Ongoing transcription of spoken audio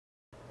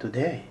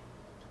Today,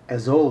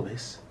 as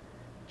always,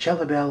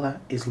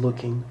 Cella is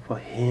looking for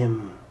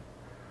him,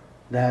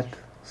 that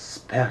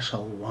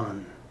special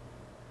one.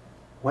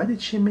 Why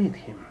did she meet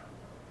him?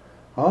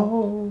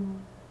 Oh,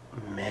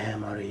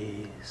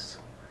 memories.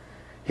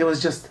 He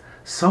was just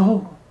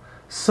so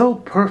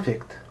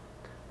perfect.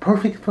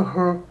 Perfect for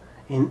her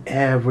in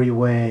every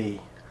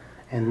way.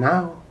 And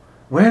now,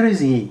 where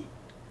is he?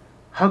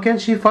 How can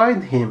she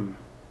find him?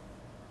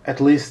 At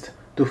least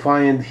to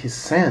find his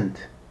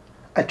scent,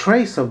 a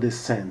trace of this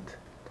scent,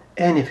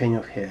 anything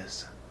of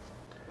his.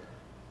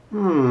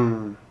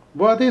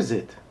 What is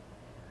it?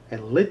 A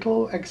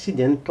little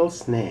accidental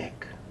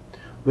snake.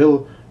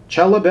 Will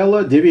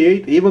Cella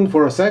deviate even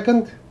for a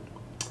second?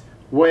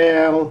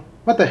 Well,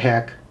 what the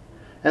heck?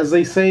 As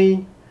they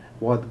say,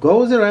 what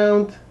goes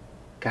around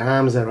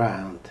comes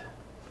around.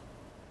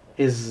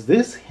 Is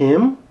this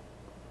him?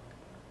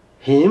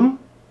 Him?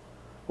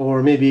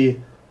 Or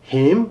maybe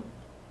him?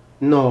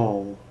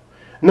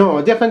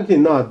 No, definitely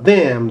not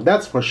them,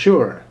 that's for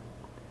sure.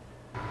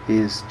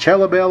 Is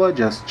Cella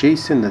just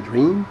chasing a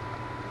dream?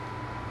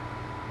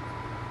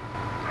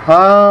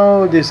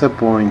 How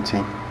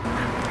disappointing.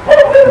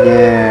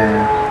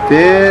 Yeah,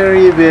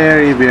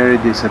 very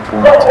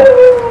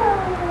disappointing.